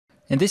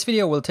In this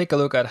video, we'll take a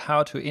look at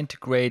how to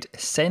integrate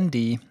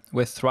Sendy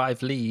with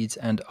Thrive Leads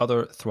and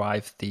other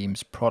Thrive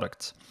Themes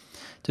products.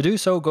 To do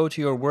so, go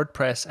to your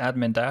WordPress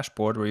admin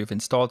dashboard where you've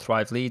installed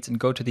Thrive Leads and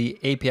go to the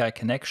API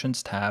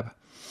Connections tab.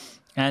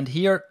 And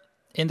here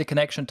in the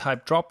connection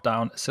type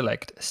dropdown,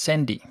 select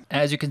Sendy.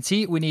 As you can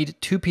see, we need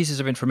two pieces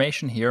of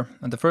information here.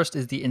 And the first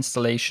is the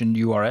installation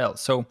URL.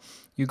 So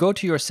you go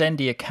to your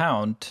Sendy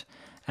account,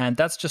 and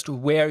that's just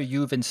where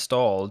you've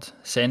installed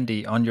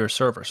Sendy on your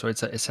server. So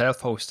it's a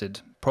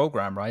self-hosted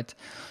program, right?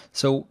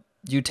 So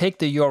you take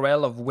the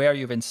URL of where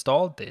you've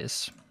installed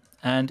this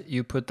and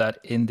you put that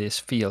in this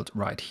field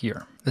right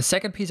here. The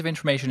second piece of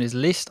information is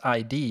list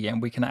ID, and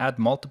we can add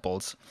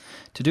multiples.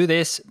 To do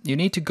this, you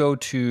need to go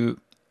to,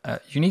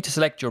 you need to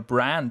select your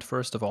brand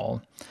first of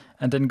all,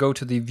 and then go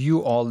to the View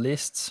All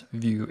Lists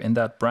view in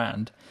that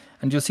brand.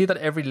 And you'll see that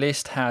every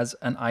list has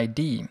an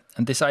ID,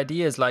 and this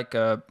ID is like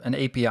an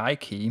API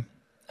key.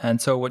 And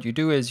so what you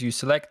do is you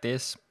select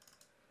this,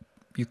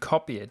 you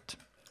copy it,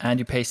 and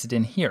you paste it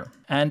in here.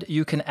 And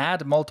you can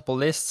add multiple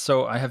lists.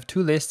 So I have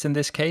two lists in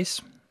this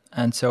case.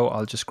 And so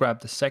I'll just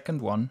grab the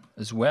second one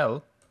as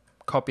well,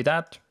 copy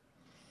that,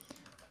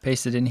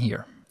 paste it in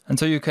here. And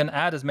so you can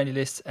add as many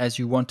lists as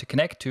you want to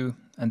connect to,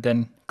 and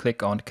then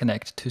click on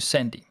Connect to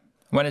Sendy.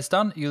 When it's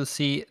done, you'll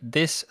see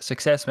this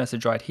success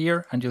message right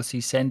here, and you'll see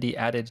Sendy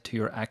added to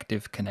your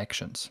active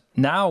connections.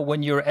 Now,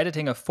 when you're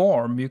editing a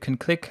form, you can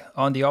click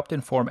on the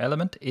opt-in form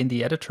element in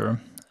the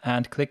editor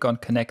and click on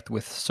Connect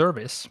with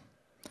Service.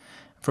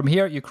 From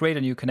here, you create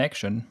a new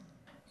connection.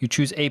 You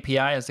choose API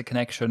as the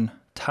connection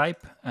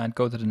type and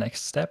go to the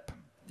next step.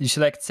 You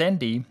select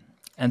Sendy,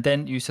 and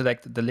then you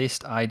select the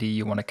list ID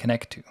you want to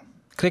connect to.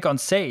 Click on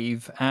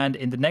Save, and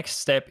in the next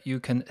step, you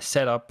can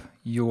set up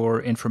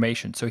your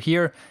information. So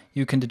here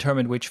you can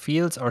determine which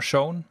fields are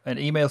shown. An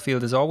email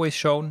field is always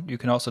shown. You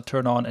can also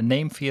turn on a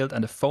name field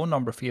and a phone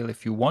number field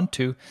if you want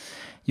to.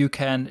 You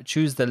can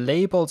choose the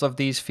labels of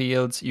these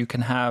fields. You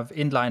can have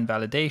inline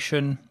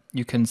validation.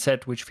 You can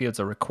set which fields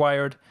are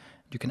required.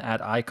 You can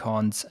add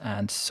icons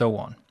and so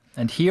on.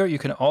 And here you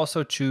can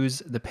also choose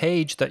the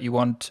page that you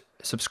want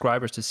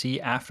subscribers to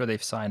see after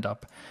they've signed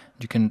up.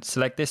 You can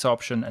select this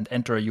option and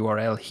enter a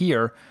URL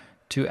here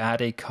to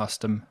add a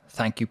custom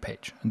thank you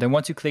page. And then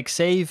once you click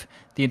Save,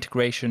 the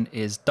integration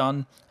is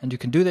done, and you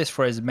can do this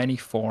for as many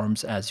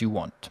forms as you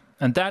want.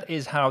 And that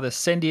is how the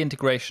Sendy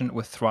integration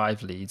with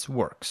Thrive Leads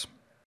works.